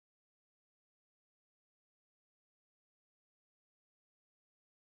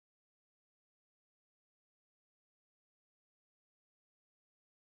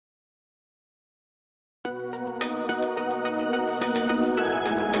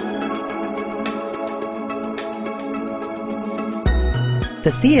The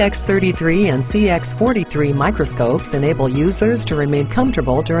CX33 and CX43 microscopes enable users to remain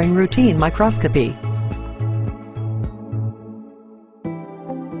comfortable during routine microscopy.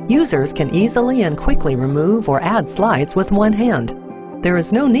 Users can easily and quickly remove or add slides with one hand. There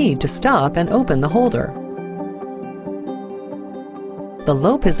is no need to stop and open the holder. The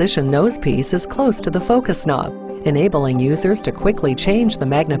low-position nosepiece is close to the focus knob, enabling users to quickly change the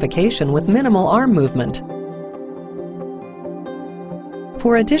magnification with minimal arm movement.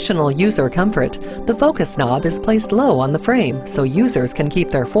 For additional user comfort, the focus knob is placed low on the frame so users can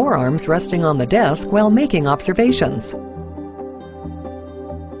keep their forearms resting on the desk while making observations.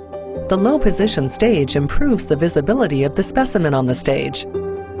 The low-position stage improves the visibility of the specimen on the stage.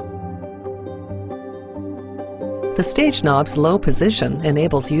 The stage knob's low position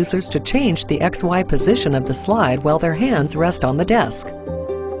enables users to change the XY position of the slide while their hands rest on the desk.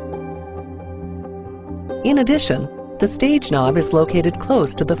 In addition, the stage knob is located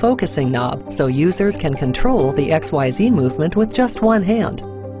close to the focusing knob, so users can control the XYZ movement with just one hand.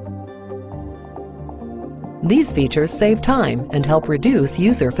 These features save time and help reduce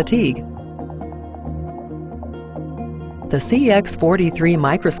user fatigue. The CX43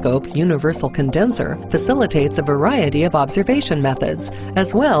 microscope's universal condenser facilitates a variety of observation methods,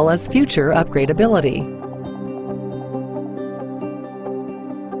 as well as future upgradability.